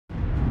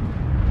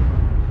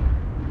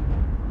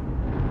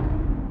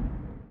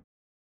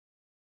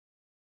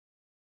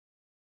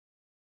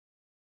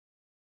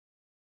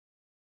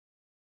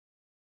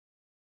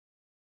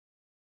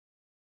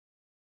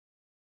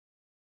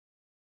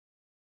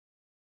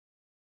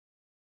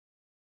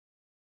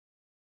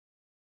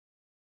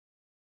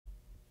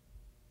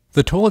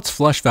The toilet's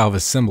flush valve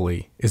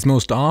assembly is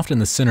most often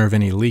the center of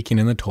any leaking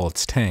in the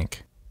toilet's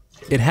tank.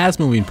 It has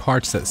moving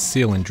parts that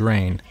seal and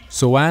drain,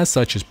 so as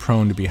such is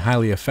prone to be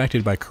highly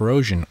affected by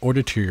corrosion or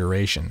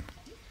deterioration.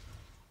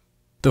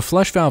 The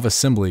flush valve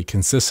assembly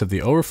consists of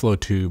the overflow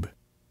tube,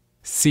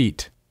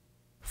 seat,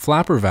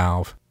 flapper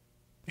valve,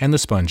 and the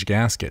sponge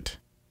gasket.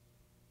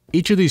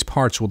 Each of these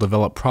parts will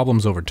develop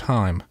problems over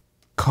time,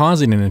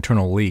 causing an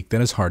internal leak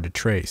that is hard to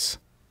trace.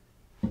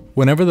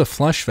 Whenever the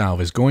flush valve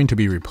is going to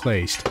be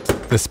replaced,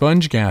 the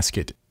sponge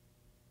gasket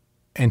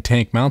and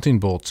tank mounting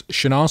bolts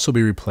should also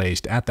be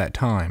replaced at that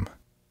time.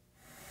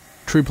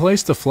 To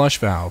replace the flush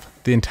valve,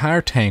 the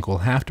entire tank will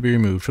have to be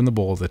removed from the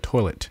bowl of the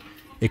toilet,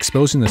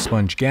 exposing the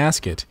sponge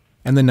gasket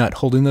and the nut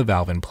holding the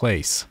valve in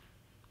place.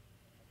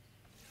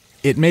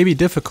 It may be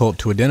difficult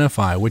to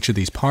identify which of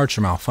these parts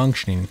are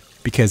malfunctioning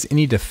because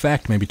any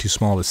defect may be too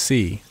small to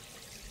see.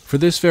 For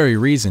this very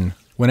reason,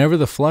 whenever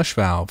the flush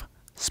valve,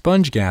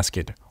 sponge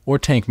gasket, or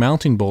tank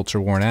mounting bolts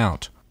are worn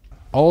out,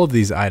 all of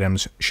these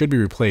items should be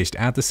replaced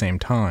at the same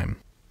time.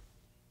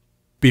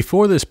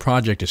 Before this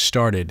project is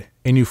started,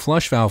 a new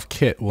flush valve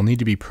kit will need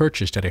to be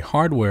purchased at a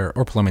hardware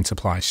or plumbing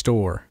supply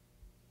store.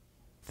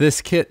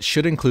 This kit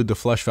should include the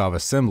flush valve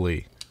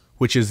assembly,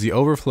 which is the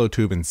overflow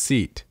tube and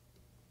seat,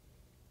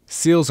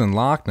 seals and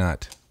lock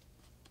nut,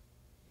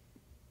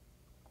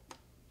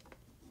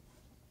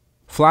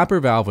 flapper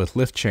valve with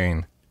lift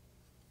chain,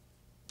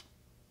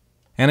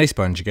 and a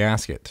sponge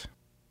gasket.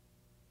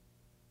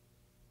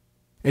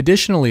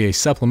 Additionally, a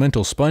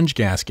supplemental sponge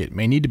gasket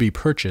may need to be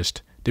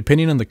purchased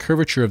depending on the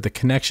curvature of the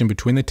connection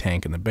between the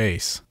tank and the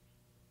base.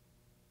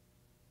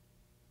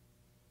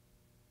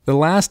 The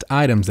last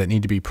items that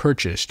need to be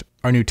purchased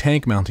are new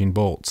tank mounting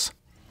bolts.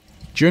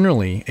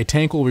 Generally, a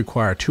tank will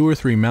require 2 or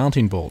 3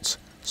 mounting bolts,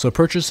 so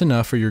purchase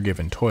enough for your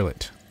given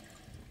toilet.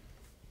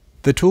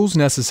 The tools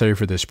necessary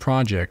for this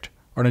project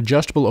are an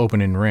adjustable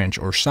open-end wrench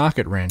or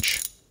socket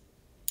wrench,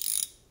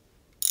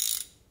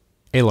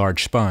 a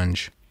large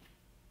sponge,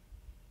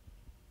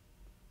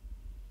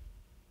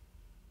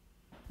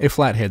 a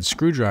flathead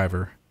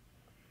screwdriver,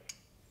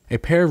 a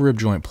pair of rib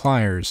joint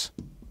pliers,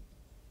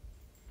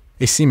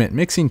 a cement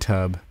mixing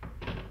tub,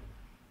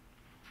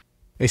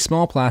 a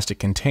small plastic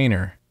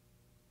container,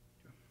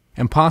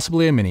 and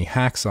possibly a mini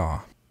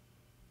hacksaw.